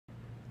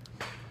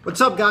What's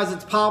up, guys?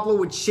 It's Pablo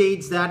with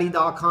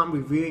shadesdaddy.com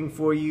reviewing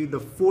for you the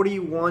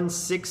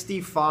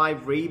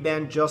 4165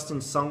 Ray-Ban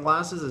Justin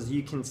sunglasses. As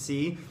you can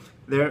see,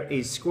 they're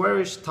a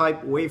squarish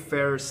type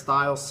wayfarer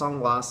style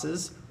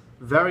sunglasses.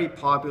 Very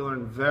popular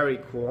and very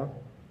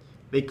cool.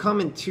 They come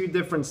in two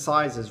different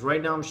sizes.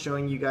 Right now I'm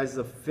showing you guys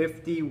the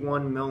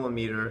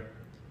 51mm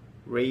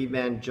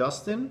Ray-Ban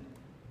Justin,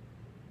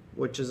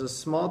 which is a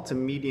small to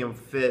medium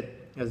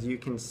fit. As you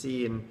can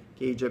see and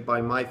gauge it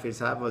by my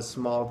face, I have a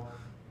small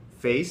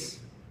face.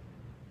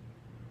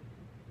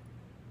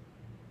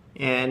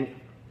 And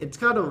it's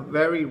got a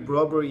very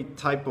rubbery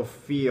type of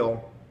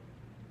feel.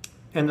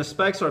 And the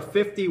specs are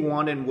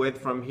 51 in width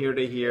from here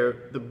to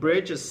here. The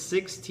bridge is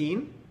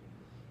 16.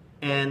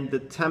 And the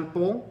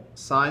temple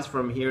size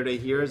from here to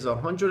here is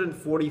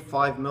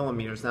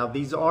 145mm. Now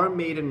these are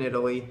made in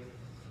Italy.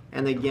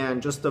 And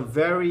again, just a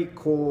very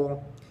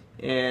cool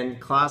and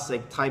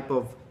classic type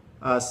of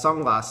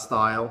sunglass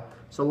style.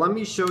 So let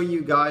me show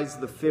you guys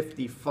the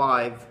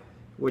 55,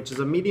 which is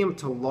a medium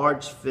to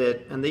large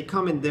fit, and they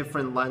come in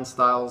different lens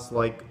styles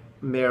like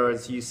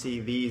mirrors. You see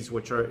these,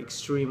 which are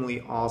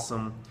extremely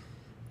awesome.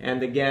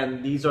 And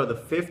again, these are the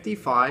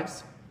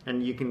 55s,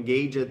 and you can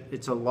gauge it.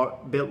 It's a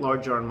bit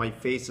larger on my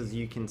face, as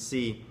you can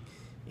see.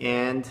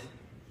 And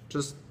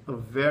just a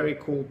very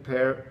cool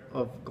pair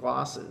of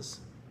glasses.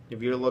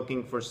 If you're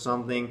looking for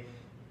something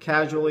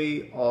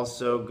casually,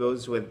 also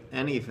goes with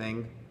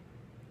anything.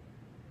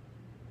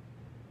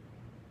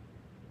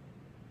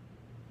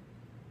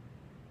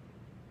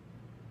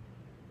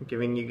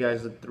 Giving you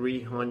guys a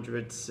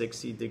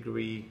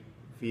 360-degree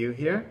view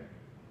here.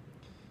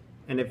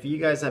 And if you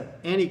guys have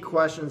any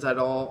questions at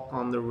all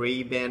on the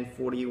Ray-Ban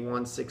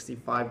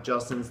 4165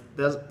 Justins,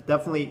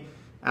 definitely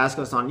ask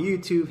us on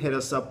YouTube, hit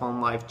us up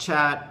on live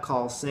chat,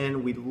 call us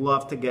in. We'd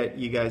love to get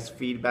you guys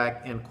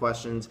feedback and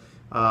questions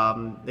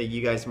that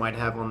you guys might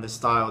have on this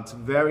style. It's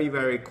very,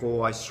 very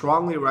cool. I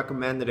strongly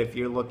recommend it if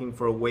you're looking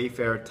for a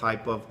wayfarer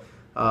type of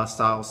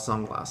style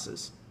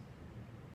sunglasses.